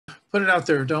put it out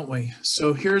there, don't we?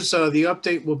 So here's the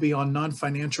update will be on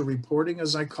non-financial reporting,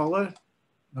 as I call it.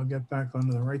 I'll get back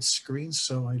onto the right screen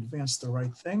so I advance the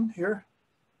right thing here.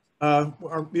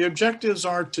 The objectives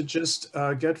are to just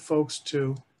get folks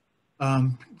to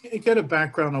get a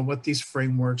background on what these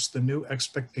frameworks, the new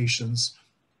expectations,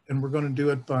 and we're going to do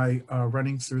it by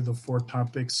running through the 4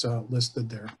 topics listed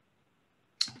there.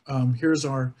 Here's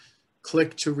our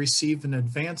click to receive in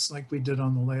advance like we did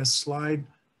on the last slide.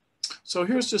 So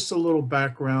here's just a little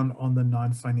background on the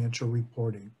non-financial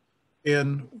reporting.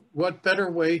 And what better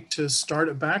way to start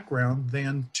a background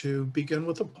than to begin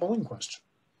with a polling question?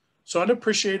 So I'd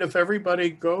appreciate if everybody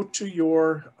go to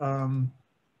your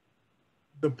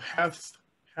the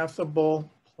Pathable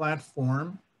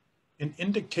platform and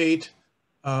indicate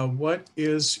what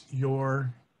is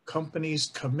your company's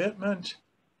commitment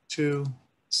to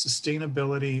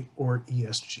sustainability or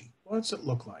ESG. What does it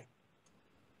look like?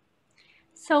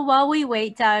 So while we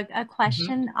wait, Doug, a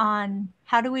question on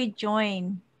how do we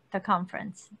join the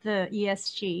conference, the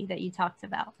ESG that you talked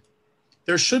about?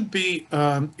 There should be,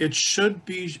 it should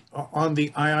be on the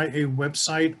IIA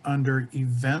website under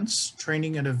events,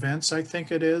 training and events, I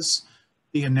think it is.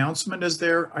 The announcement is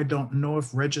there. I don't know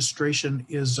if registration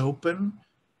is open.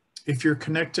 If you're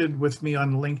connected with me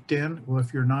on LinkedIn, well,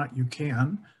 if you're not, you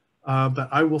can. But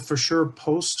I will for sure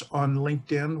post on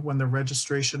LinkedIn when the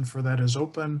registration for that is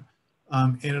open,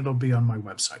 and it'll be on my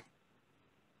website.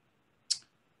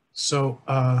 So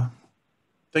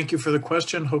thank you for the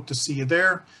question. Hope to see you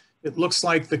there. It looks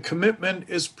like the commitment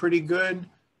is pretty good.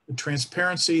 The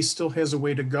transparency still has a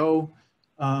way to go.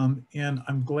 And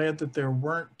I'm glad that there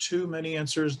weren't too many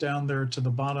answers down there to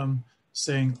the bottom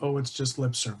saying, oh, it's just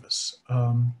lip service.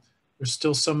 There's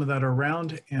still some of that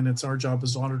around, and it's our job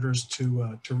as auditors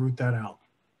to root that out.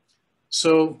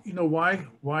 So, you know,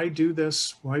 why do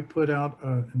this? Why put out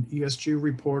an ESG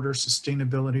report or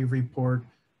sustainability report?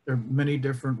 There are many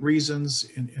different reasons.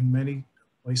 In many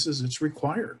places, it's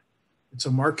required. It's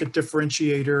a market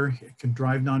differentiator. It can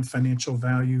drive non-financial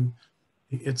value.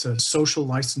 It's a social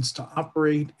license to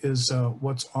operate is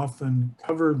what's often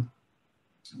covered.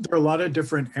 There are a lot of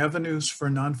different avenues for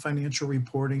non-financial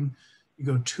reporting. You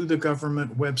go to the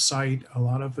government website, a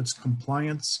lot of it's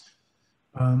compliance.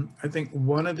 I think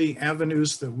one of the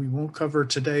avenues that we won't cover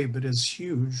today, but is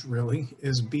huge really,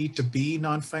 is B2B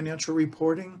non-financial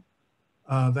reporting.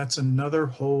 That's another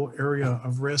whole area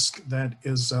of risk that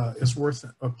is worth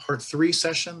a part 3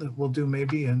 session that we'll do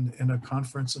maybe in a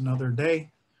conference another day.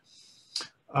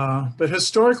 But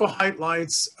historical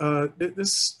highlights,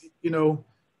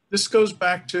 this goes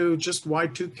back to just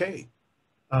Y2K.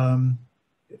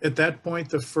 At that point,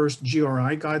 the first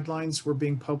GRI guidelines were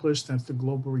being published. That's the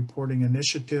Global Reporting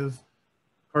Initiative.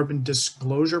 Carbon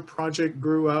Disclosure Project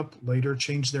grew up, later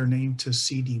changed their name to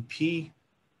CDP.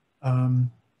 The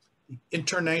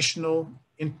International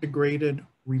Integrated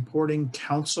Reporting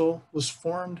Council was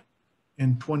formed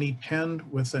in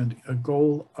 2010 with a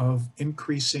goal of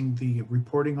increasing the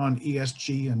reporting on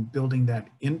ESG and building that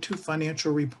into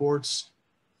financial reports.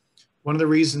 One of the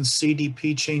reasons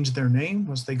CDP changed their name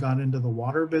was they got into the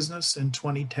water business in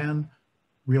 2010,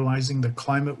 realizing that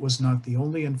climate was not the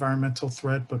only environmental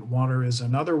threat, but water is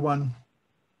another one.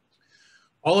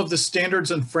 All of the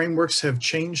standards and frameworks have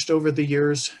changed over the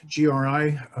years.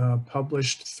 GRI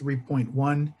published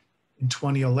 3.1 in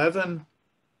 2011.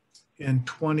 In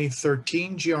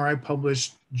 2013, GRI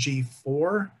published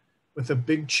G4 with a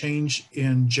big change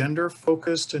in gender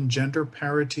focused and gender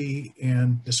parity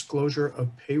and disclosure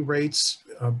of pay rates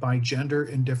by gender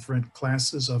in different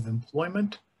classes of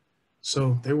employment.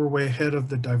 So they were way ahead of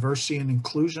the diversity and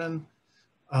inclusion.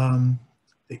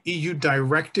 The EU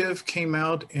directive came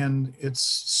out, and it's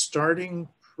starting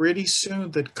pretty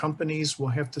soon that companies will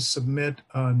have to submit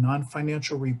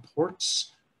non-financial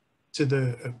reports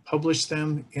to publish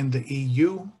them in the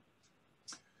EU.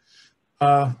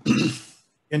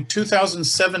 In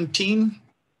 2017,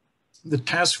 the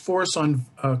Task Force on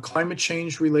Climate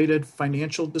Change related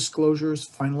financial disclosures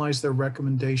finalized their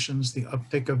recommendations. The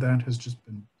uptake of that has just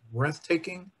been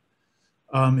breathtaking.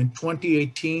 In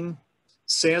 2018,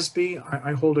 SASB,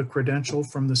 I hold a credential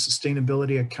from the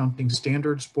Sustainability Accounting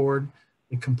Standards Board.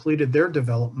 They completed their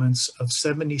developments of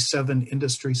 77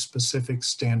 industry-specific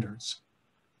standards.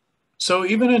 So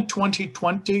even in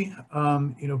 2020,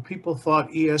 people thought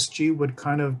ESG would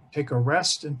kind of take a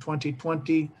rest in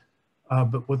 2020,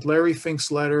 but with Larry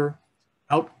Fink's letter,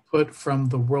 output from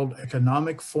the World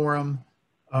Economic Forum,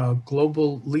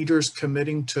 global leaders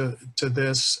committing to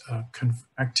this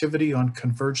activity on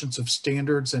convergence of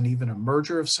standards and even a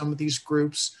merger of some of these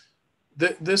groups,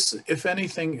 this, if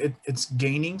anything, it's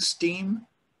gaining steam.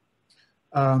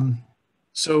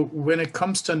 So when it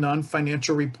comes to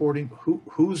non-financial reporting,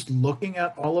 who's looking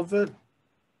at all of it?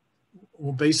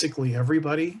 Well, basically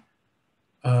everybody.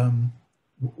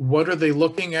 What are they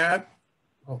looking at?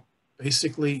 Well,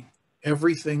 basically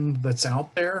everything that's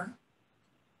out there.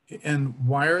 And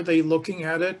why are they looking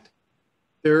at it?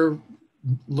 They're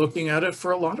looking at it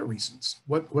for a lot of reasons.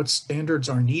 What standards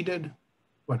are needed?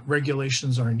 What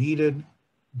regulations are needed?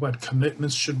 What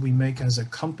commitments should we make as a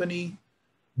company?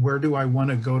 Where do I want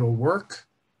to go to work?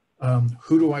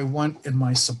 Who do I want in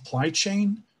my supply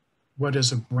chain? What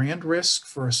is a brand risk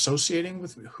for associating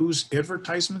with? Whose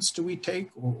advertisements do we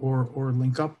take or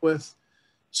link up with?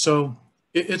 So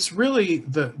it's really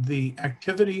the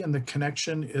activity and the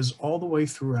connection is all the way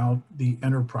throughout the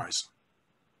enterprise.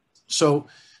 So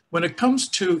when it comes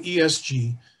to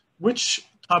ESG, which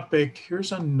topic,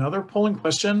 here's another polling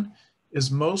question,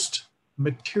 is most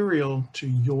material to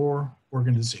your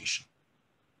organization?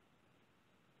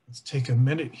 Let's take a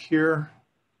minute here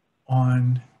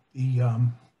on the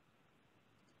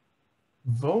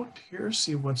vote here,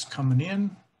 see what's coming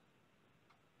in.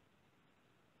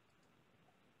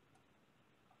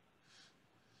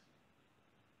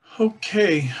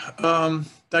 Okay,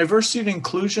 diversity and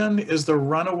inclusion is the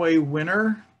runaway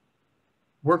winner.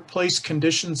 Workplace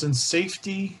conditions and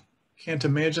safety, can't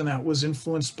imagine that was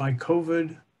influenced by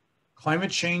COVID.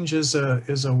 Climate change is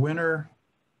a winner.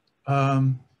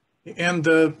 And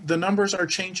the numbers are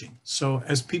changing. So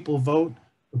as people vote,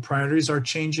 the priorities are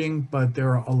changing, but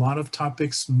there are a lot of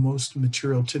topics most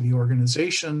material to the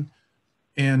organization.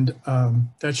 And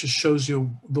that just shows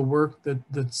you the work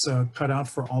that's cut out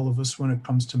for all of us when it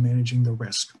comes to managing the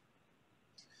risk.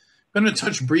 I'm going to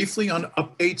touch briefly on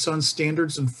updates on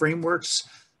standards and frameworks.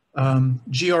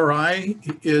 GRI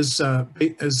is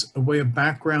as a way of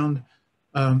background.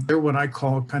 They're what I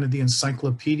call kind of the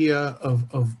encyclopedia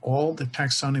of all the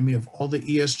taxonomy of all the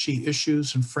ESG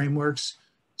issues and frameworks.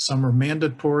 Some are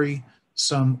mandatory,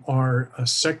 some are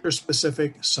sector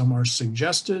specific, some are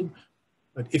suggested.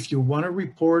 But if you want to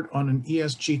report on an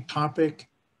ESG topic,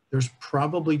 there's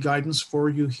probably guidance for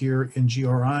you here in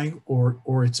GRI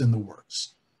or it's in the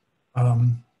works.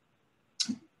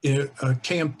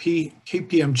 KPMG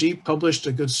published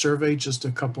a good survey just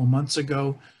a couple months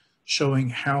ago showing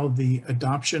how the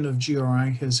adoption of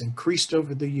GRI has increased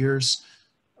over the years.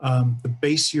 The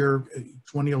base year,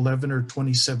 2011 or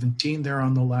 2017, there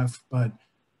on the left, but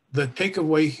the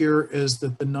takeaway here is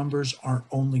that the numbers are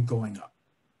only going up.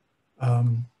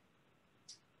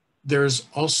 There's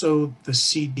also the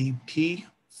CDP,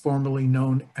 formerly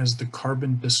known as the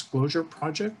Carbon Disclosure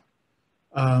Project.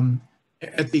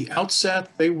 At the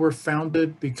outset, they were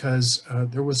founded because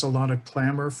there was a lot of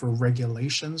clamor for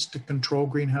regulations to control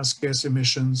greenhouse gas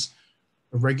emissions.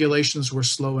 The regulations were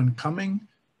slow in coming.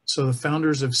 So the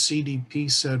founders of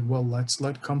CDP said, well, let's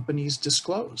let companies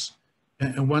disclose.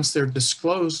 And once they're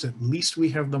disclosed, at least we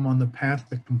have them on the path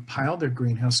to compile their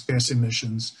greenhouse gas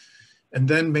emissions. And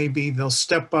then maybe they'll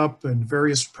step up and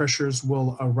various pressures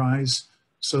will arise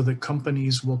so that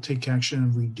companies will take action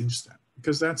and reduce them.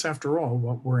 Because that's, after all,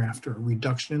 what we're after, a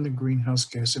reduction in the greenhouse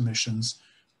gas emissions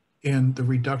and the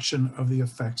reduction of the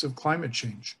effects of climate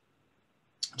change.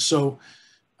 So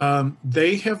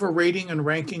they have a rating and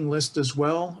ranking list as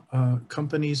well.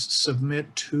 Companies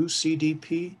submit to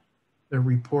CDP. Their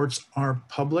reports are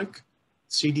public.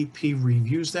 CDP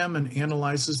reviews them and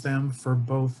analyzes them for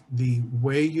both the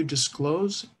way you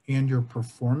disclose and your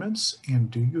performance, and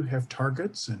do you have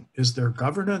targets, and is there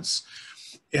governance,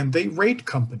 and they rate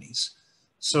companies.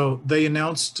 So they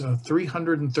announced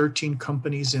 313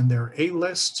 companies in their A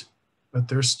list, but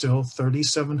there's still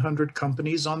 3,700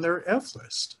 companies on their F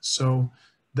list. So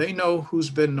they know who's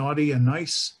been naughty and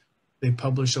nice. They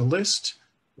publish a list,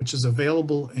 which is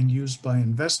available and used by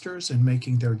investors in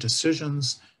making their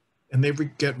decisions. And they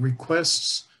get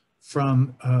requests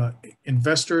from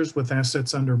investors with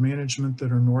assets under management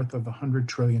that are north of $100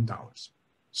 trillion.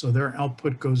 So their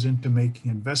output goes into making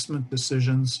investment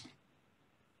decisions.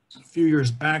 A few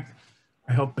years back,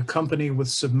 I helped the company with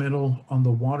submittal on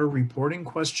the water reporting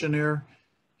questionnaire.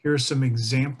 Here are some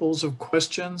examples of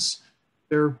questions.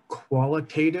 They're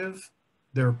qualitative,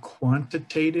 they're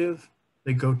quantitative,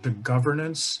 they go to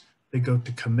governance, they go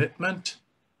to commitment,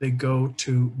 they go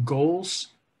to goals.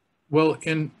 Well,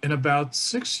 in about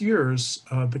 6 years,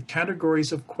 the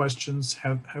categories of questions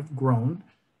have grown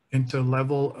into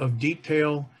level of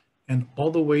detail, and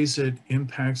all the ways it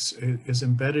impacts is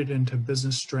embedded into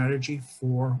business strategy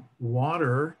for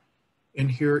water.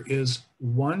 And here is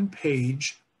one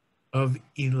page of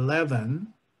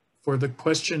 11 for the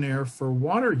questionnaire for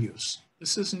water use.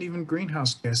 This isn't even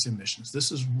greenhouse gas emissions. This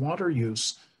is water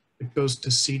use that goes to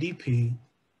CDP.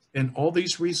 And all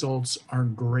these results are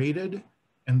graded,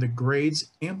 and the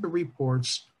grades and the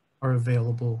reports are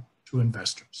available to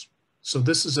investors. So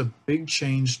this is a big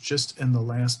change just in the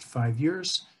last 5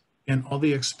 years and all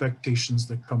the expectations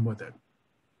that come with it.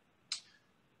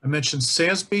 I mentioned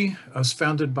SASB was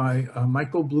founded by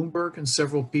Michael Bloomberg and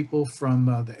several people from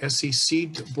the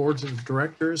SEC boards of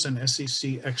directors, and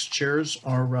SEC ex-chairs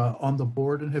are on the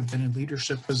board and have been in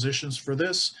leadership positions for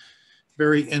this.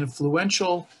 Very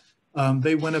influential.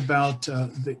 They went about,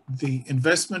 the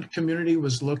investment community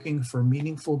was looking for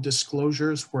meaningful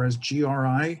disclosures, whereas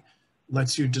GRI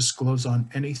lets you disclose on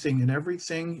anything and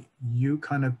everything you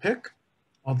kind of pick,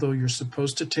 although you're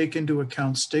supposed to take into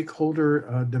account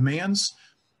stakeholder demands.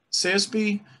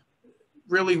 SASB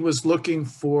really was looking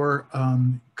for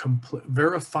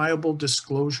verifiable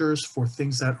disclosures for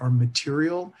things that are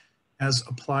material as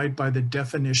applied by the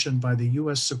definition by the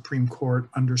US Supreme Court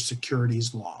under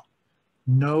securities law.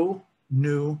 No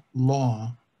new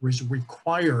law was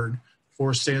required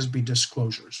for SASB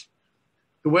disclosures.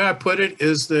 The way I put it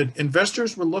is that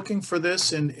investors were looking for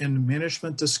this in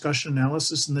management discussion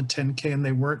analysis in the 10K, and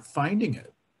they weren't finding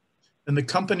it. And the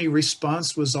company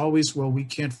response was always, well, we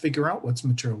can't figure out what's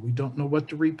material. We don't know what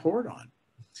to report on.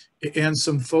 And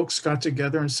some folks got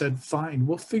together and said, fine,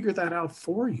 we'll figure that out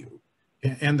for you.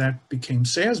 And that became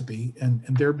SASB, and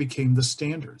there became the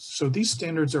standards. So these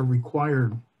standards are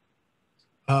required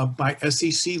by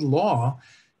SEC law.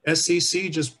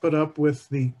 SEC just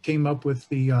came up with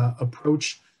the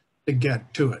approach to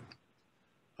get to it.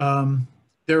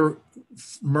 They're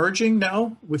merging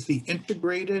now with the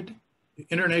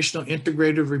International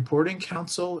Integrated Reporting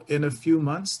Council in a few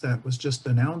months. That was just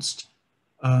announced.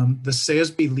 The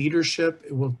SASB leadership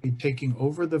will be taking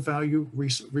over the Value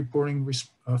Reporting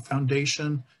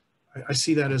Foundation. I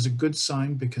see that as a good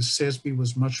sign because SASB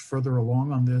was much further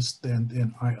along on this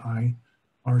than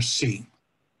IIRC.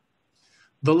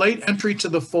 The late entry to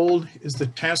the fold is the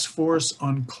Task Force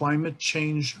on Climate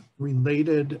Change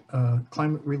related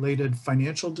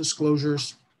financial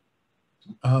disclosures,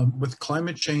 with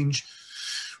climate change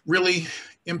really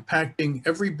impacting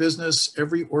every business,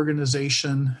 every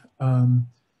organization.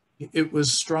 It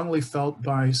was strongly felt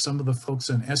by some of the folks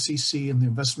in SEC and the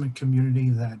investment community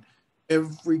that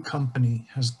every company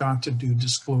has got to do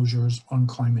disclosures on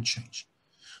climate change.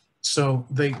 So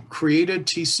they created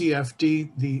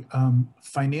TCFD, the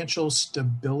Financial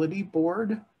Stability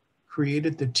Board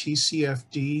created the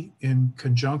TCFD in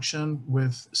conjunction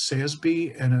with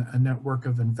SASB and a network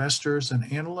of investors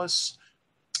and analysts.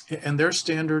 And their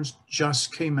standards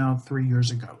just came out 3 years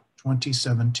ago,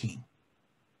 2017.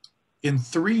 In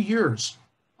 3 years,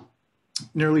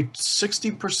 nearly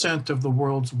 60% of the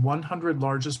world's 100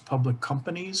 largest public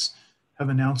companies have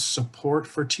announced support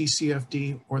for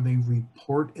TCFD, or they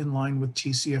report in line with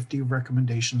TCFD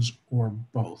recommendations, or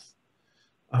both.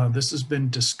 This has been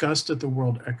discussed at the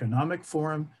World Economic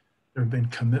Forum. There have been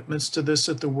commitments to this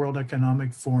at the World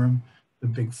Economic Forum. The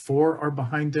Big Four are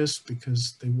behind this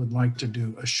because they would like to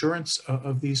do assurance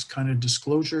of these kind of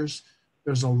disclosures.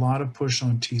 There's a lot of push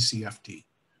on TCFD.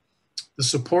 The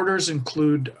supporters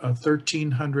include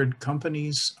 1,300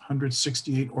 companies,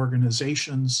 168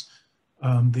 organizations.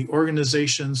 The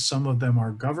organizations, some of them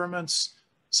are governments,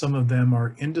 some of them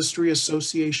are industry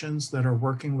associations that are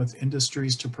working with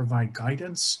industries to provide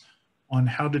guidance on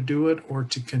how to do it or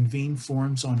to convene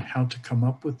forums on how to come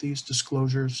up with these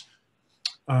disclosures.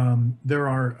 There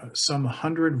are some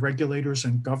 100 regulators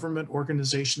and government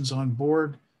organizations on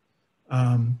board.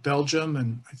 Belgium,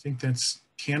 and I think that's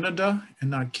Canada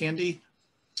and not Candy.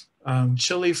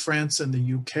 Chile, France, and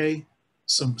the UK.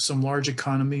 Some large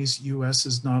economies. US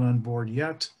is not on board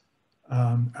yet.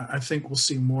 I think we'll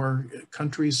see more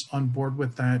countries on board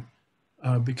with that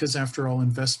because after all,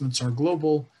 investments are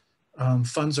global,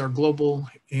 funds are global,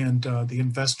 and the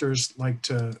investors like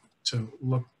to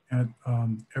look at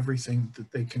everything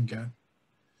that they can get.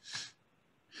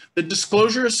 The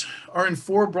disclosures are in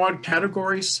 4 broad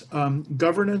categories.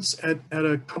 Governance at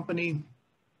a company,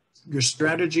 your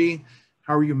strategy,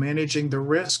 how are you managing the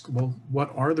risk? Well,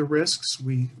 what are the risks?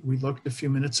 We looked a few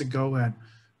minutes ago at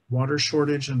water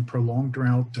shortage and prolonged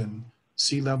drought and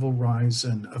sea level rise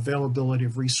and availability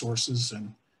of resources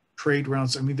and trade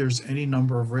routes. I mean, there's any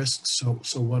number of risks.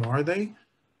 So what are they?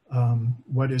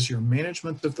 What is your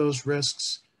management of those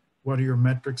risks? What are your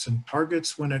metrics and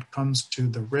targets when it comes to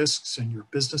the risks and your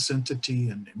business entity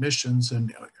and emissions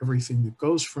and everything that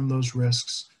goes from those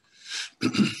risks?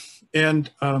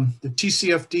 And the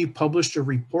TCFD published a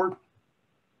report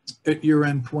at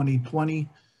year-end 2020.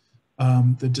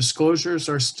 The disclosures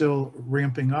are still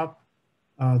ramping up.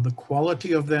 The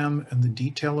quality of them and the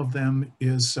detail of them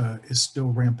is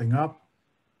still ramping up.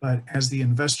 but as the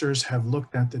investors have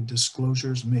looked at the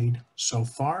disclosures made so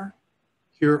far,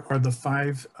 here are the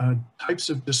 5 types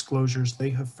of disclosures they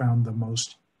have found the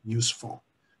most useful.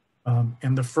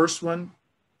 And the first one,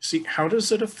 see, how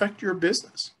does it affect your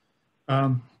business?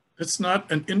 It's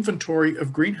not an inventory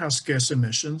of greenhouse gas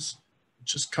emissions,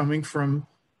 which is coming from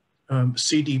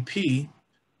CDP,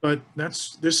 but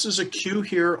this is a cue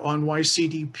here on why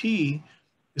CDP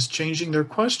is changing their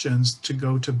questions to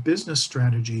go to business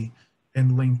strategy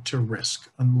and link to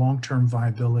risk and long-term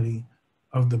viability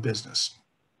of the business.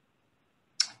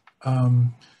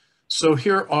 So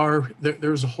here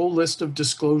there's a whole list of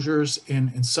disclosures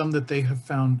and some that they have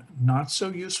found not so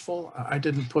useful. I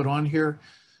didn't put on here,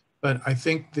 but I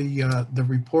think the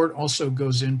report also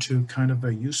goes into kind of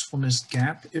a usefulness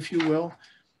gap, if you will,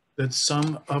 that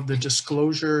some of the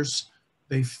disclosures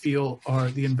the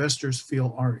investors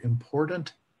feel are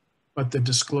important, but the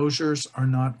disclosures are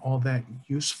not all that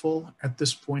useful at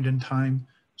this point in time.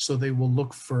 So they will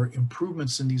look for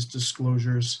improvements in these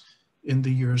disclosures in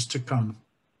the years to come.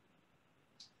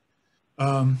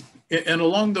 And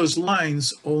along those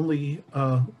lines, only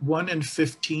 1 in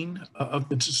 15 of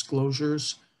the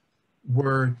disclosures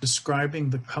were describing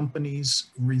the company's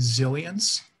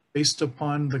resilience based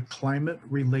upon the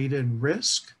climate-related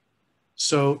risk.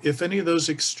 So if any of those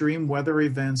extreme weather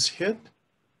events hit,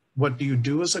 what do you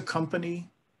do as a company?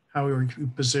 How are you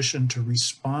positioned to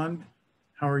respond?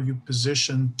 How are you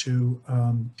positioned to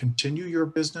continue your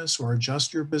business or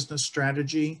adjust your business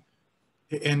strategy?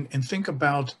 And think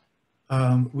about,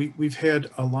 we've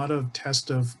had a lot of tests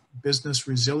of business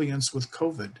resilience with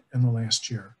COVID in the last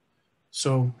year.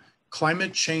 So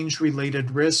climate change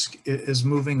related risk is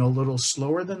moving a little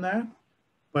slower than that,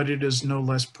 but it is no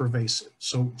less pervasive.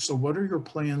 So what are your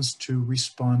plans to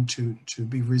respond to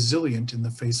be resilient in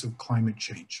the face of climate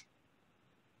change?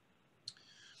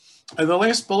 The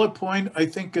last bullet point I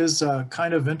think is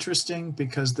kind of interesting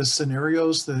because the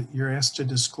scenarios that you're asked to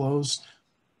disclose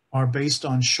are based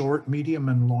on short, medium,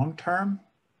 and long term.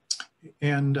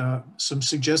 And some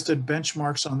suggested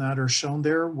benchmarks on that are shown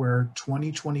there where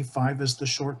 2025 is the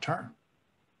short term.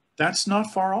 That's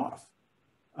not far off.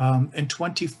 And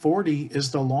 2040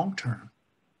 is the long term.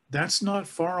 That's not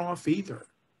far off either.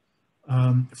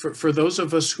 For those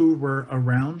of us who were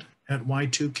around at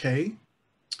Y2K,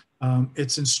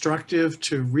 it's instructive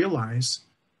to realize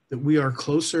that we are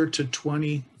closer to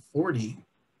 2040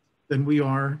 than we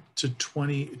are to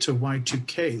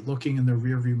Y2K, looking in the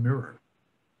rearview mirror.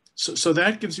 So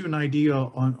that gives you an idea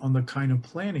on the kind of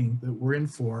planning that we're in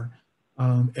for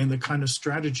and the kind of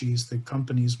strategies that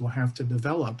companies will have to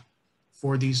develop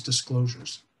for these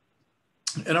disclosures.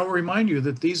 And I'll remind you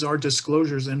that these are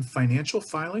disclosures in financial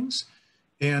filings.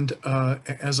 And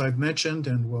as I've mentioned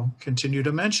and will continue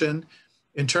to mention,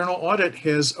 internal audit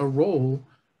has a role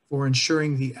for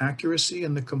ensuring the accuracy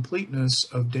and the completeness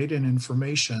of data and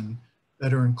information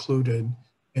that are included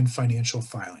in financial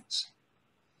filings.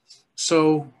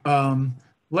 So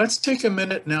let's take a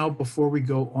minute now before we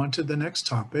go on to the next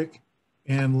topic,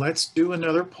 and let's do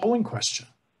another polling question.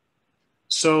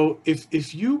 So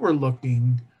if you were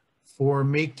looking for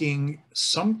making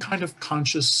some kind of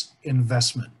conscious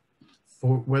investment,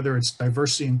 for whether it's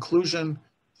diversity, inclusion,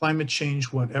 climate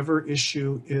change, whatever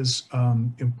issue is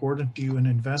important to you in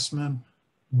investment,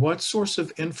 what source of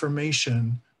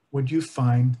information would you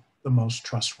find the most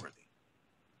trustworthy?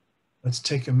 Let's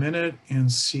take a minute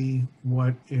and see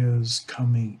what is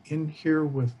coming in here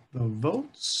with the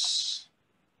votes.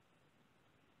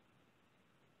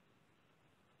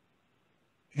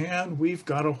 And we've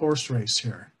got a horse race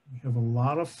here. We have a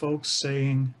lot of folks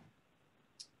saying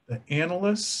the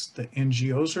analysts, the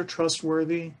NGOs are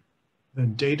trustworthy. The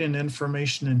data and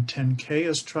information in 10K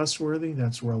is trustworthy.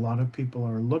 That's where a lot of people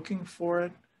are looking for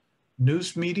it.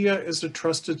 News media is a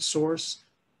trusted source.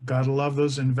 Gotta love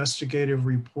those investigative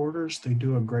reporters. They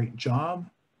do a great job.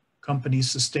 Company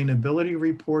sustainability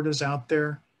report is out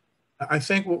there. I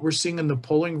think what we're seeing in the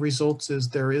polling results is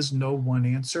there is no one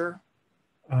answer.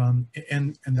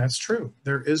 And that's true.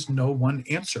 There is no one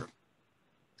answer.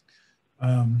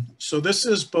 So this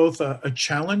is both a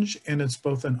challenge and it's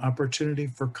both an opportunity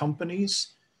for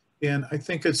companies. And I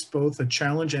think it's both a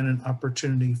challenge and an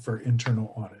opportunity for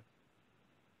internal audit.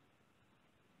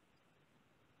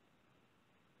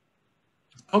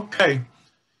 Okay,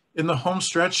 in the home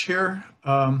stretch here,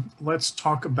 let's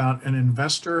talk about an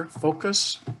investor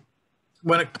focus.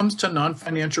 When it comes to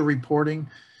non-financial reporting,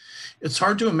 it's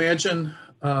hard to imagine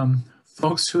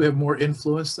folks who have more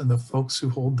influence than the folks who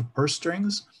hold the purse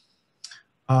strings.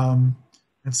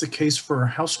 That's the case for our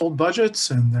household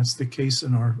budgets, and that's the case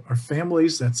in our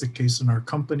families, that's the case in our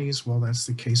companies, well, that's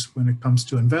the case when it comes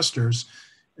to investors.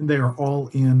 and they are all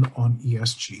in on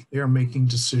ESG. They are making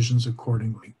decisions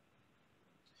accordingly.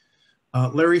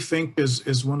 Larry Fink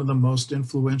is one of the most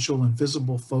influential and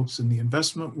visible folks in the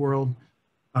investment world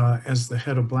as the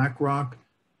head of BlackRock.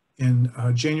 In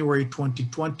January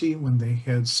 2020, when they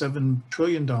had $7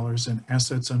 trillion in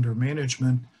assets under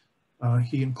management,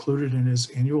 he included in his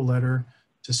annual letter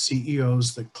to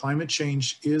CEOs that climate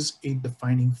change is a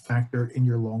defining factor in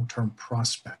your long-term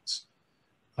prospects.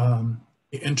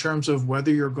 In terms of whether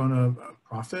you're going to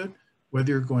profit,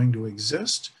 whether you're going to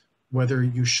exist, whether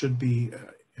you should be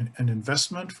an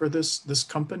investment for this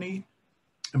company.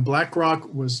 And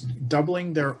BlackRock was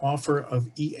doubling their offer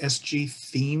of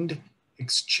ESG-themed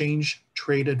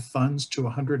exchange-traded funds to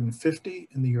 150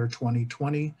 in the year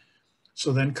 2020.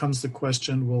 So then comes the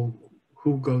question, well,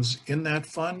 who goes in that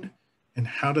fund and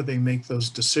how do they make those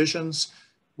decisions?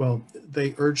 Well,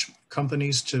 they urge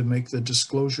companies to make the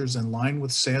disclosures in line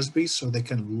with SASB so they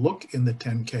can look in the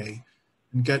 10K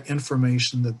and get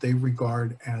information that they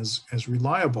regard as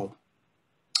reliable.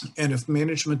 And if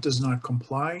management does not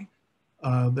comply,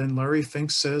 then Larry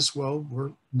Fink says, well,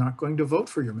 we're not going to vote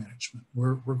for your management.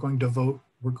 We're going to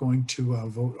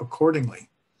vote accordingly.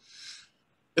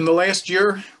 In the last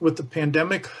year, with the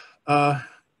pandemic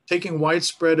taking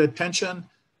widespread attention,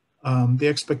 the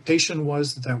expectation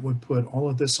was that would put all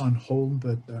of this on hold,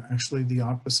 but actually the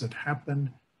opposite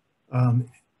happened.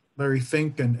 Larry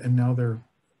Fink, and now they're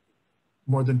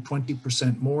more than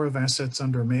 20% more of assets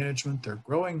under management, they're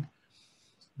growing.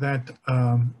 That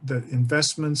the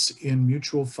investments in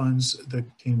mutual funds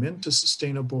that came into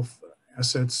sustainable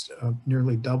assets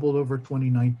nearly doubled over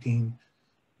 2019.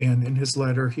 And in his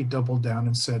letter, he doubled down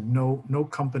and said, no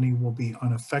company will be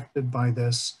unaffected by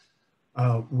this.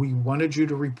 We wanted you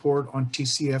to report on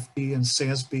TCFD and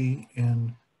SASB,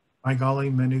 and by golly,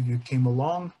 many of you came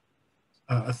along.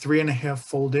 A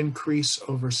 3.5-fold increase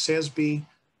over SASB,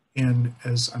 and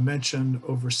as I mentioned,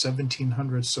 over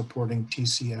 1,700 supporting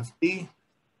TCFD.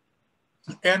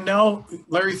 And now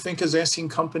Larry Fink is asking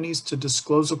companies to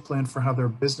disclose a plan for how their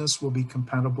business will be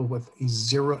compatible with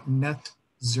a net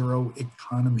zero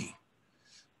economy.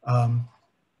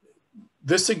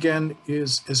 This again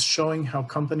is showing how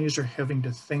companies are having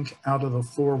to think out of the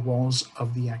four walls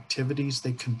of the activities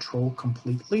they control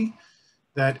completely,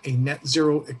 that a net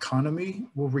zero economy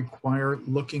will require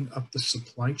looking up the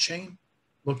supply chain,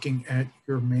 looking at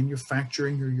your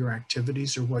manufacturing or your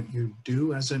activities or what you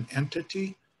do as an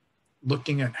entity,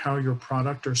 looking at how your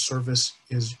product or service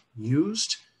is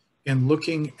used, and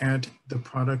looking at the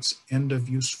product's end of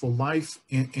useful life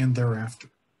and thereafter.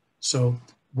 So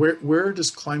where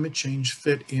does climate change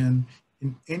fit in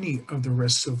any of the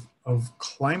risks of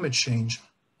climate change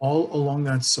all along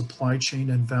that supply chain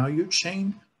and value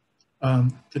chain?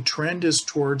 The trend is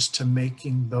towards to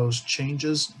making those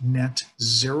changes net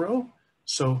zero.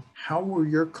 So how will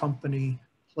your company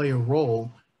play a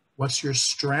role? What's your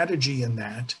strategy in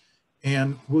that?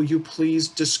 And will you please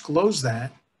disclose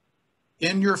that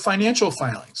in your financial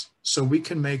filings so we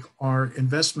can make our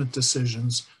investment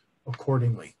decisions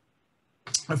accordingly?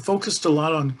 I've focused a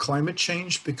lot on climate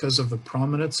change because of the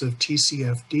prominence of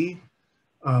TCFD,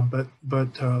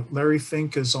 but Larry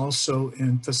Fink is also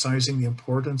emphasizing the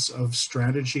importance of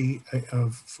strategy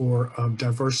for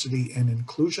diversity and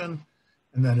inclusion,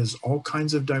 and that is all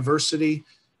kinds of diversity.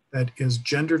 That is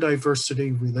gender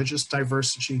diversity, religious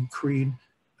diversity, creed,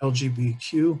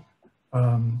 LGBTQ.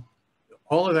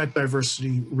 All of that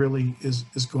diversity really is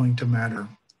going to matter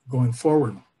going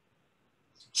forward.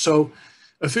 So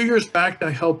a few years back, I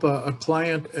helped a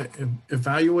client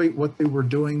evaluate what they were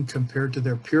doing compared to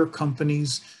their peer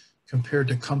companies, compared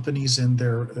to companies in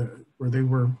their where they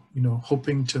were,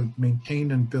 hoping to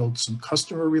maintain and build some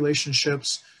customer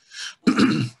relationships.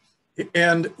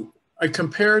 And I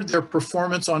compared their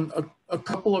performance on a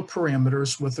couple of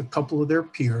parameters with a couple of their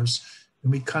peers,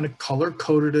 and we kind of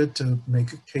color-coded it to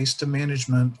make a case to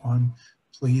management on,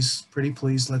 please, pretty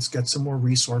please, let's get some more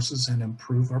resources and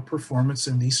improve our performance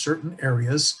in these certain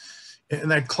areas. In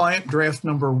that client draft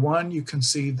number 1, you can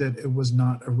see that it was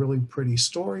not a really pretty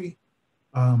story,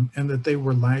 and that they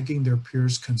were lagging their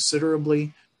peers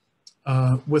considerably.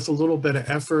 With a little bit of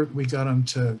effort, we got them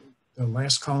to the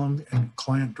last column in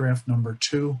client draft number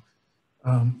 2.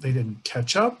 They didn't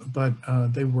catch up, but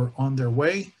they were on their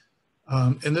way.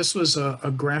 And this was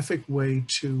a graphic way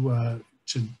to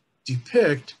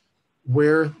depict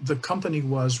where the company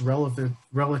was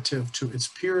relative to its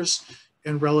peers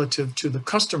and relative to the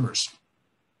customers.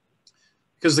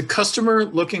 Because the customer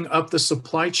looking up the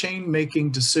supply chain,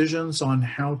 making decisions on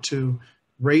how to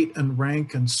rate and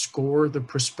rank and score the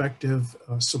prospective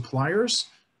suppliers,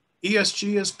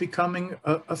 ESG is becoming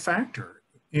a factor.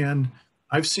 And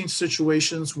I've seen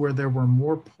situations where there were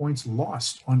more points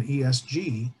lost on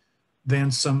ESG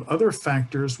than some other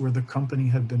factors where the company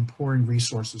had been pouring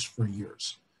resources for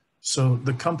years. So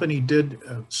the company did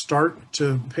start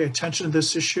to pay attention to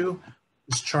this issue.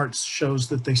 This chart shows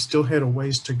that they still had a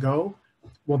ways to go.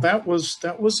 Well, that was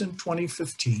in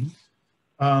 2015.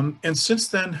 And since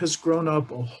then has grown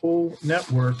up a whole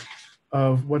network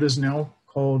of what is now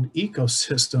called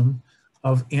ecosystem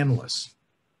of analysts.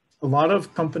 A lot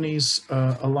of companies,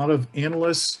 a lot of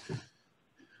analysts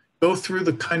go through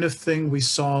the kind of thing we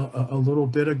saw a little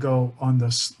bit ago on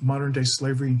the modern day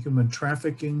slavery and human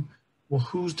trafficking. Well,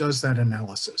 who does that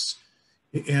analysis?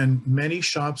 And many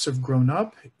shops have grown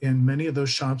up, and many of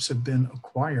those shops have been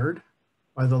acquired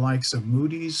by the likes of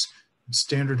Moody's,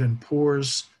 Standard &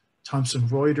 Poor's, Thomson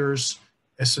Reuters,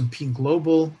 S&P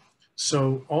Global.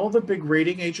 So all the big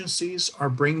rating agencies are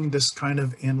bringing this kind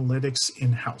of analytics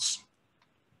in-house.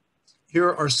 Here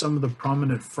are some of the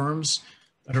prominent firms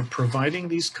that are providing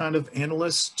these kind of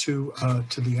analysts to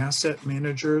the asset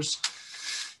managers.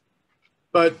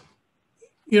 But,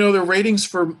 you know, the ratings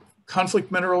for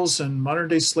conflict minerals and modern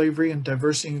day slavery and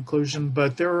diversity and inclusion,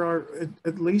 but there are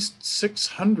at least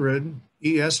 600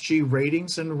 ESG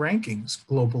ratings and rankings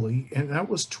globally, and that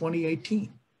was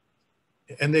 2018.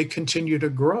 And they continue to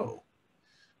grow.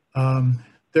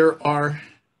 There are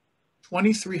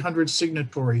 2,300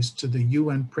 signatories to the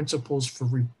UN Principles for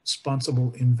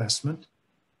Responsible Investment.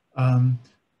 A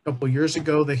couple of years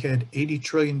ago, they had $80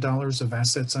 trillion of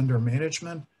assets under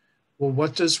management. Well,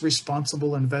 what does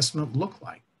responsible investment look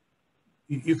like?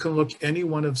 You can look any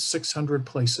one of 600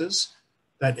 places.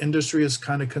 That industry is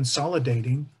kind of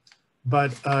consolidating,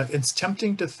 but it's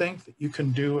tempting to think that you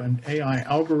can do an AI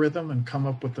algorithm and come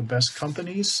up with the best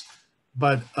companies,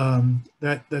 but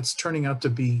that's turning out to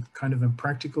be kind of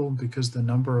impractical because the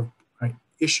number of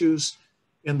issues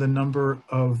and the number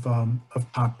of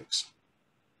topics.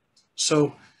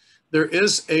 So there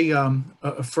is a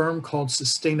firm called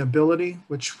Sustainability,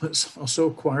 which was also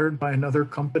acquired by another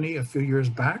company a few years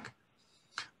back.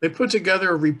 They put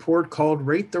together a report called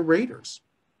Rate the Raters.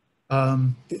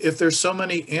 If there's so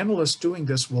many analysts doing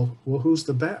this, well, who's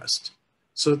the best?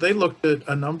 So they looked at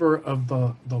a number of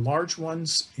the large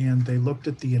ones, and they looked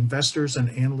at the investors and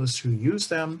analysts who use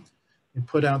them. They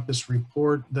put out this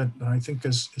report that I think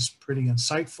is pretty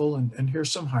insightful, and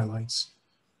here's some highlights.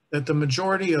 That the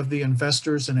majority of the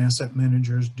investors and asset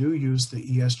managers do use the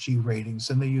ESG ratings,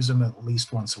 and they use them at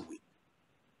least once a week.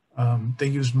 They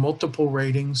use multiple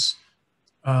ratings.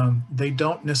 They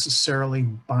don't necessarily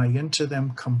buy into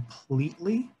them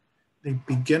completely. They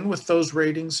begin with those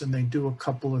ratings and they do a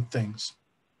couple of things.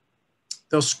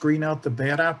 They'll screen out the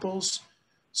bad apples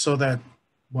so that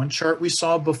one chart we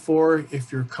saw before,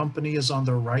 if your company is on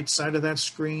the right side of that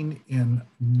screen and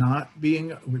not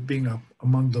being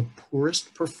among the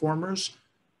poorest performers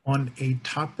on a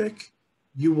topic,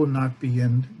 you will not be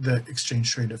in the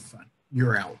exchange traded fund.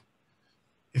 You're out.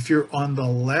 If you're on the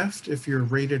left, if you're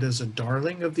rated as a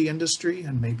darling of the industry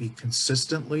and maybe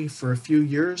consistently for a few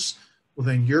years, well,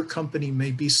 then your company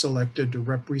may be selected to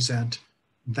represent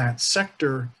that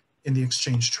sector in the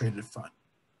exchange traded fund.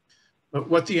 But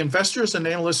what the investors and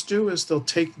analysts do is they'll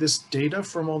take this data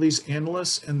from all these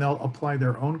analysts and they'll apply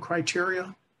their own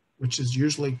criteria, which is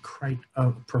usually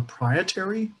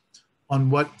proprietary, on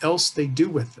what else they do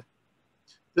with it.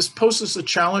 This poses a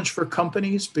challenge for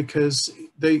companies because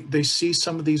they see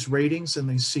some of these ratings and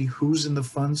they see who's in the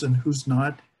funds and who's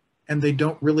not, and they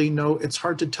don't really know. It's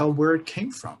hard to tell where it came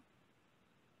from.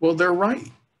 Well, they're right,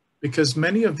 because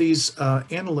many of these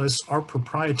analysts are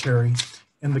proprietary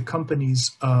and the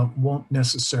companies won't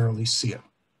necessarily see it.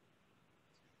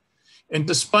 And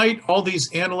despite all these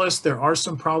analysts, there are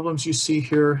some problems you see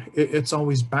here. It's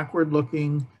always backward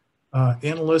looking.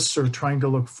 Analysts are trying to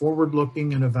look forward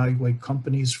looking and evaluate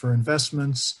companies for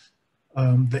investments.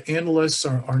 The analysts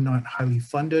are not highly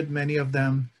funded. Many of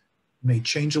them may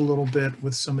change a little bit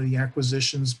with some of the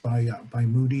acquisitions by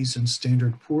Moody's and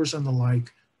Standard & Poor's and the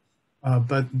like.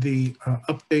 But the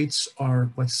updates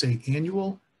are, let's say,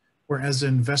 annual, whereas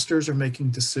investors are making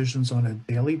decisions on a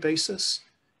daily basis,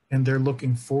 and they're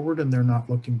looking forward and they're not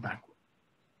looking backward.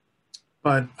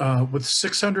 But with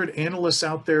 600 analysts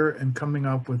out there and coming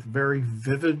up with very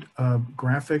vivid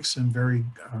graphics and very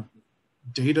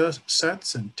data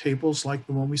sets and tables like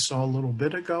the one we saw a little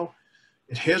bit ago,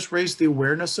 it has raised the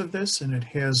awareness of this, and it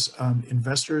has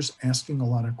investors asking a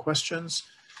lot of questions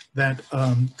that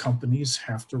companies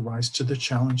have to rise to the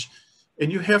challenge,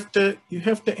 and you have to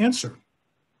answer.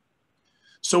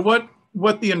 So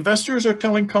what the investors are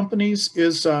telling companies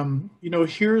is,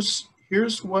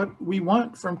 here's what we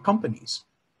want from companies.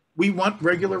 We want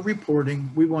regular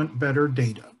reporting. We want better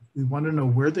data. We want to know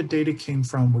where the data came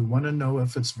from. We want to know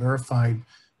if it's verified.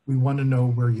 We want to know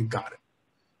where you got it.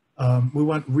 We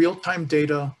want real-time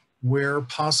data where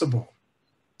possible.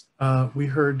 We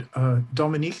heard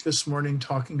Dominique this morning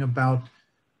talking about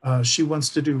she wants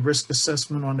to do risk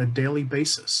assessment on a daily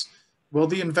basis. Well,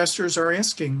 the investors are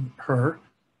asking her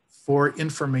for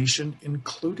information,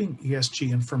 including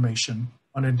ESG information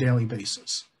on a daily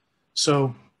basis.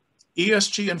 So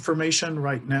ESG information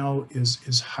right now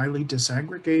is highly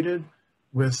disaggregated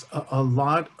with a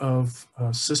lot of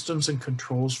systems and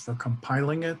controls for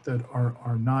compiling it that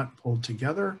are not pulled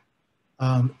together.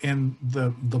 And the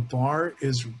bar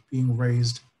is being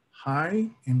raised high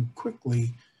and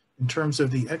quickly in terms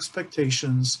of the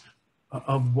expectations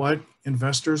of what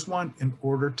investors want in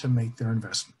order to make their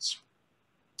investments.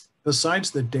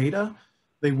 Besides the data,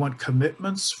 they want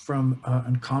commitments from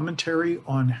and commentary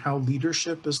on how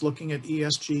leadership is looking at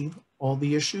ESG, all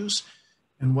the issues,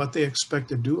 and what they expect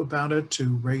to do about it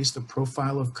to raise the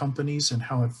profile of companies and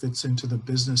how it fits into the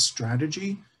business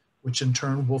strategy, which in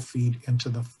turn will feed into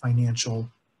the financial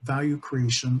value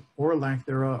creation or lack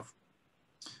thereof.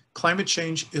 Climate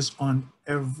change is on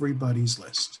everybody's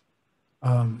list.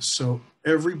 So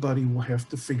everybody will have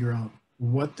to figure out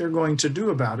what they're going to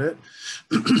do about it.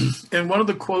 And one of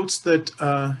the quotes that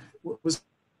was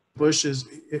Bush is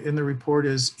in the report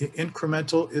is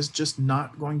incremental is just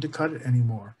not going to cut it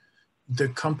anymore. The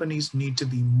companies need to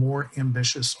be more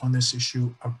ambitious on this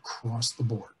issue across the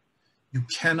board. You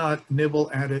cannot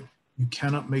nibble at it. You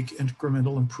cannot make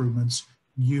incremental improvements.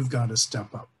 You've got to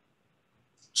step up.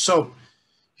 So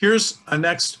here's a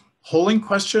next polling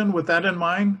question with that in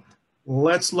mind.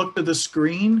 Let's look to the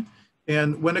screen.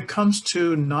 And when it comes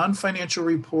to non-financial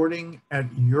reporting at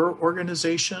your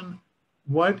organization,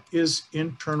 what is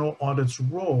internal audit's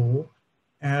role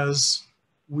as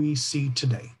we see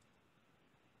today?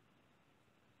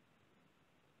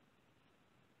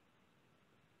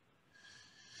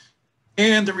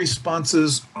 And the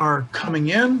responses are coming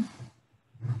in.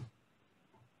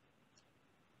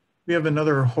 We have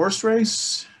another horse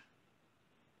race.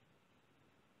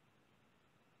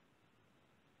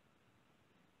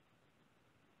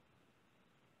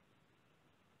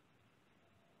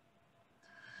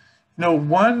 Now,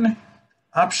 one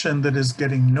option that is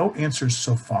getting no answers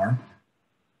so far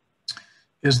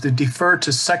is the defer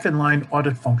to second line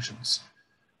audit functions.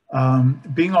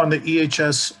 Being on the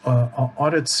EHS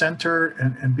Audit Center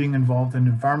and being involved in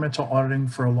environmental auditing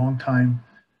for a long time,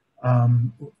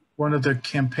 one of the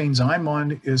campaigns I'm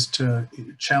on is to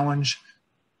challenge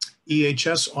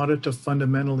EHS audit to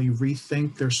fundamentally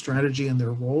rethink their strategy and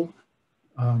their role,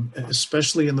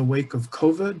 especially in the wake of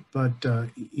COVID, but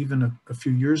even a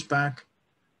few years back.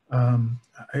 I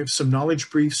have some knowledge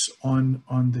briefs on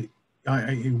the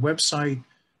IIA website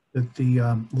that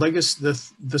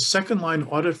the second line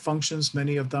audit functions,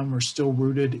 many of them are still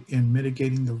rooted in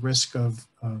mitigating the risk of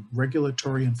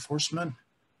regulatory enforcement,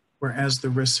 whereas the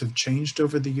risks have changed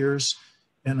over the years.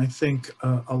 And I think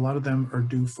a lot of them are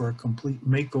due for a complete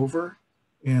makeover.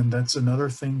 And that's another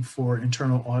thing for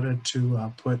internal audit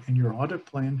to put in your audit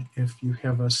plan if you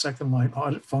have a second line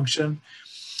audit function.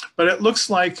 But it looks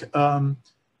like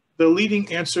the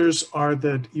leading answers are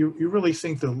that you really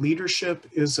think that leadership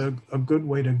is a good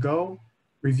way to go.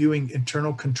 Reviewing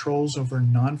internal controls over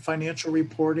non-financial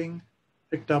reporting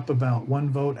picked up about 1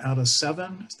 vote out of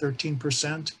 7,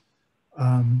 13%.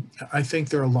 I think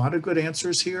there are a lot of good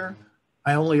answers here.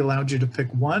 I only allowed you to pick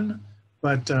one,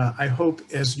 but I hope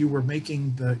as you were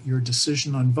making your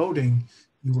decision on voting,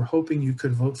 you were hoping you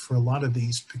could vote for a lot of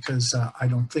these because I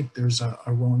don't think there's a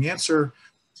wrong answer,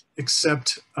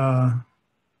 except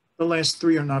the last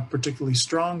 3 are not particularly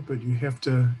strong, but you have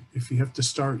to, if you have to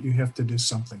start, you have to do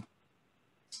something.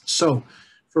 So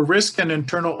for risk and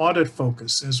internal audit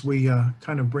focus, as we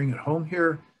kind of bring it home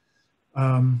here,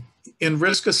 in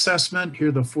risk assessment, here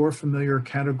are the 4 familiar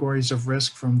categories of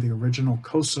risk from the original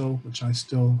COSO, which I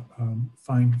still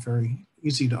find very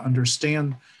easy to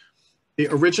understand. The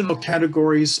original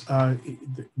categories,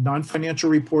 non-financial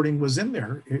reporting was in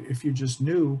there if you just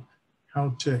knew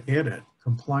how to add it.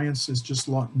 Compliance is just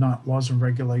not laws and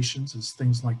regulations. It's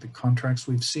things like the contracts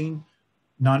we've seen.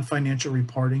 Non-financial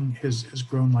reporting has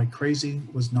grown like crazy,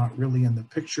 was not really in the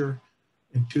picture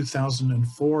in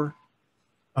 2004.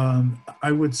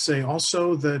 I would say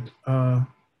also that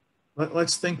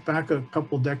let's think back a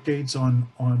couple decades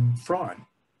on fraud.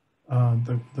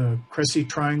 The Cressy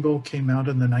Triangle came out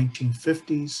in the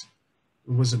 1950s.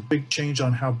 It was a big change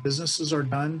on how businesses are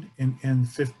done in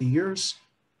 50 years.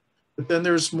 But then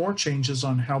there's more changes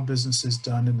on how business is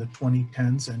done in the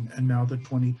 2010s and now the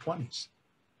 2020s.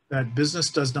 That business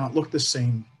does not look the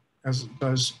same as it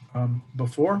does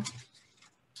before.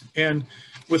 And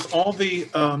with all the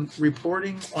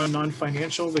reporting on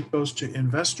non-financial that goes to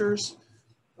investors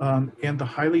and the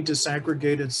highly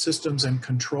disaggregated systems and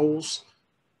controls,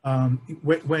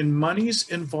 when money's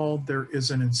involved, there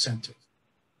is an incentive.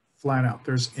 Flat out,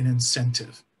 there's an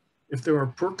incentive. If there are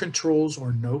poor controls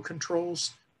or no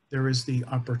controls, there is the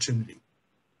opportunity.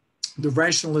 The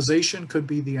rationalization could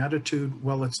be the attitude,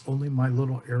 well, it's only my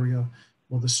little area.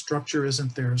 Well, the structure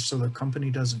isn't there, so the company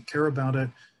doesn't care about it.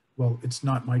 Well, it's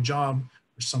not my job,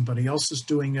 or somebody else is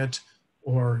doing it,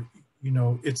 or, you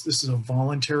know, this is a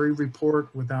voluntary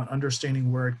report without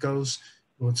understanding where it goes.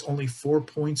 Well, it's only 4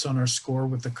 points on our score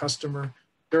with the customer.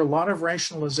 There are a lot of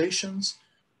rationalizations,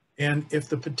 and if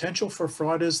the potential for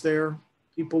fraud is there,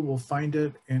 people will find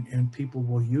it and people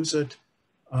will use it.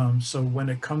 So when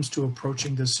it comes to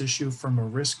approaching this issue from a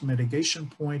risk mitigation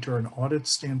point or an audit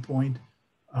standpoint,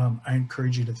 I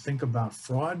encourage you to think about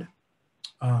fraud.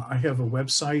 I have a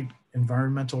website,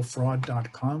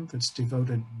 environmentalfraud.com, that's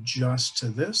devoted just to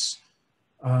this.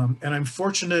 And I'm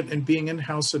fortunate in being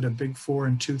in-house at a Big Four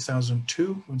in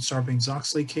 2002 when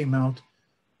Sarbanes-Oxley came out,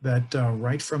 that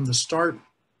right from the start,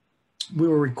 we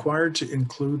were required to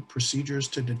include procedures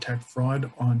to detect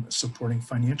fraud on supporting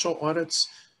financial audits,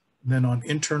 then on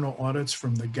internal audits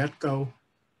from the get-go.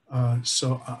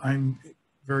 So I'm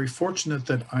very fortunate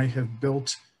that I have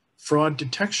built fraud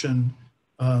detection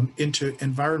into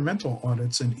environmental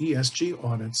audits and ESG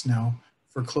audits now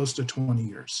for close to 20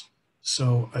 years.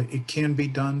 So it can be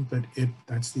done, but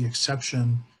that's the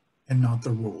exception and not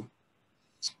the rule.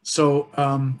 So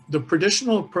the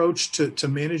traditional approach to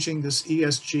managing this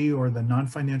ESG or the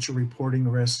non-financial reporting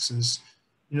risks is,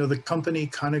 you know, the company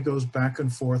kind of goes back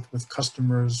and forth with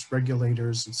customers,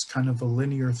 regulators. It's kind of a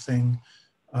linear thing.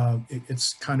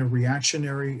 It's kind of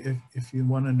reactionary, if you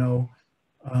want to know.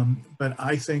 But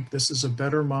I think this is a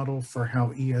better model for how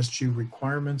ESG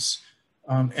requirements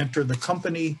enter the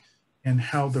company and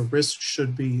how the risk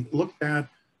should be looked at,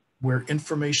 where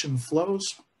information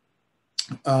flows.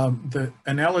 The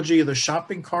analogy of the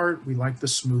shopping cart, we like the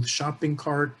smooth shopping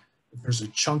cart. If there's a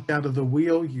chunk out of the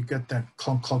wheel, you get that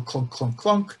clunk, clunk, clunk, clunk,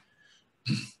 clunk.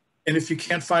 And if you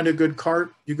can't find a good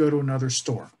cart, you go to another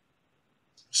store.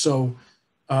 So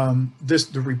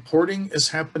the reporting is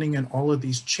happening in all of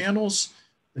these channels.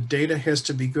 The data has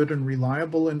to be good and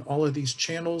reliable in all of these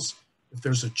channels. If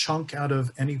there's a chunk out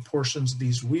of any portions of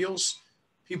these wheels,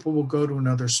 people will go to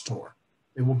another store.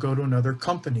 They will go to another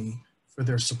company for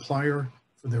their supplier,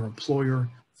 for their employer,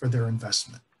 for their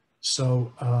investment.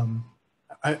 So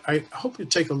I hope you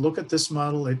take a look at this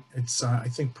model. It's I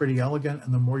think, pretty elegant,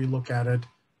 and the more you look at it,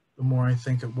 the more I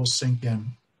think it will sink in.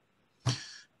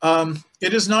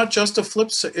 It is not just a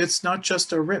flip, it's not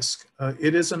just a risk.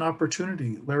 It is an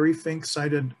opportunity. Larry Fink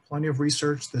cited plenty of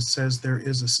research that says there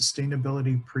is a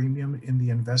sustainability premium in the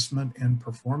investment and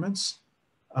performance.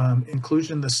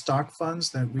 Inclusion in the stock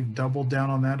funds, that we've doubled down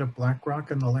on that at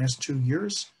BlackRock in the last 2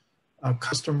 years.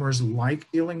 Customers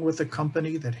like dealing with a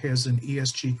company that has an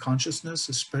ESG consciousness,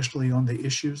 especially on the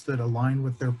issues that align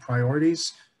with their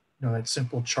priorities. You know, that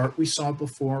simple chart we saw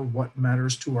before, what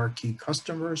matters to our key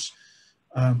customers.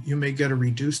 You may get a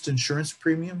reduced insurance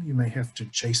premium. You may have to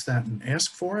chase that and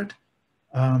ask for it.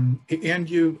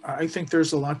 I think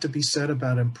there's a lot to be said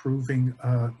about improving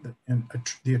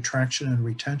the attraction and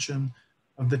retention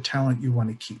of the talent you want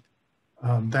to keep.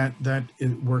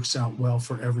 It works out well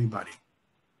for everybody.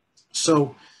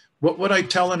 So what would I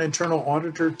tell an internal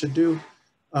auditor to do?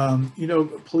 You know,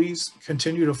 please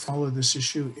continue to follow this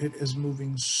issue. It is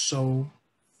moving so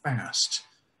fast.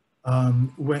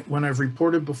 When I've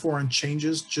reported before on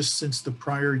changes just since the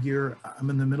prior year, I'm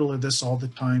in the middle of this all the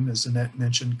time, as Annette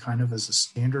mentioned, kind of as a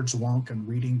standards wonk and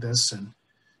reading this, and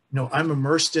you know, I'm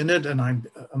immersed in it and I'm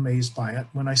amazed by it.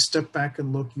 When I step back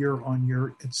and look year on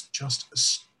year, it's just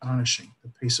astonishing, the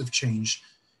pace of change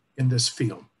in this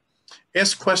field.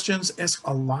 Ask questions, ask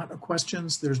a lot of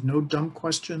questions. There's no dumb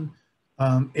question.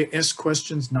 Ask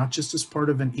questions not just as part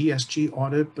of an ESG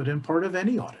audit, but in part of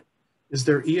any audit. Is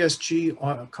there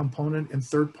ESG component in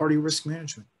third-party risk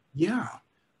management? Yeah.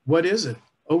 What is it?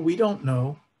 Oh, we don't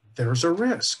know. There's a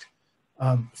risk.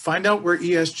 Find out where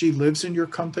ESG lives in your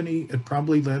company. It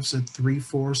probably lives at 3,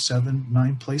 4, 7,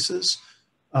 9 places.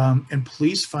 And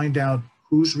please find out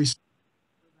who's responsible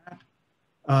for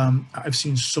that. I've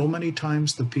seen so many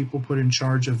times the people put in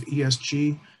charge of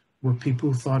ESG were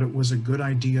people who thought it was a good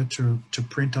idea to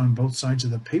print on both sides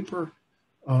of the paper.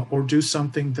 Or do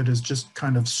something that is just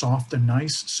kind of soft and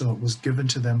nice, so it was given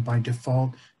to them by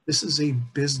default. This is a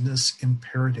business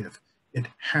imperative. It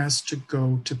has to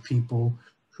go to people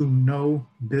who know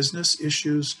business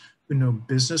issues, who know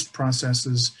business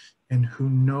processes, and who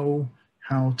know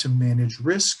how to manage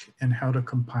risk and how to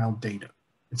compile data.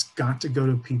 It's got to go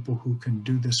to people who can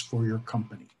do this for your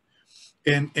company.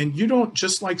 And you don't,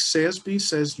 just like SASB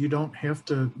says, you don't have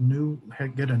to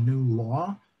get a new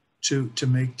law to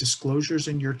make disclosures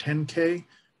in your 10K.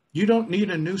 You don't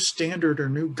need a new standard or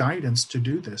new guidance to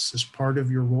do this as part of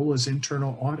your role as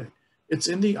internal audit. It's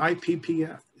in the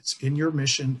IPPF. It's in your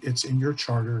mission. It's in your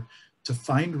charter to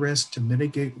find risk, to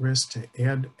mitigate risk,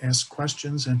 to ask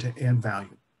questions, and to add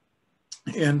value.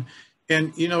 And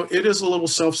you know, it is a little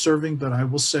self-serving, but I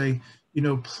will say, you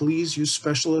know, please use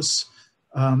specialists.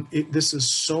 This is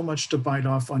so much to bite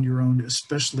off on your own,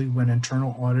 especially when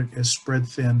internal audit is spread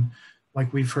thin.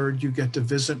 Like we've heard, you get to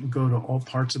visit and go to all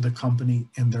parts of the company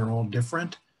and they're all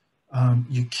different.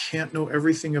 You can't know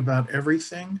everything about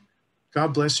everything.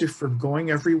 God bless you for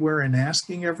going everywhere and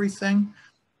asking everything.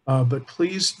 But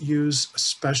please use a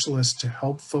specialist to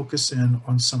help focus in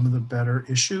on some of the better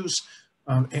issues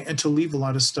and to leave a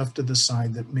lot of stuff to the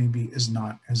side that maybe is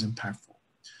not as impactful.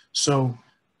 So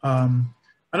I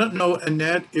don't know,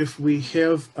 Annette, if we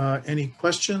have any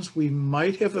questions. We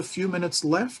might have a few minutes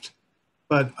left,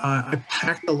 but I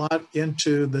packed a lot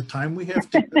into the time we have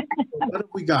to. What have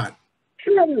we got?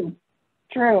 True.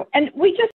 And we just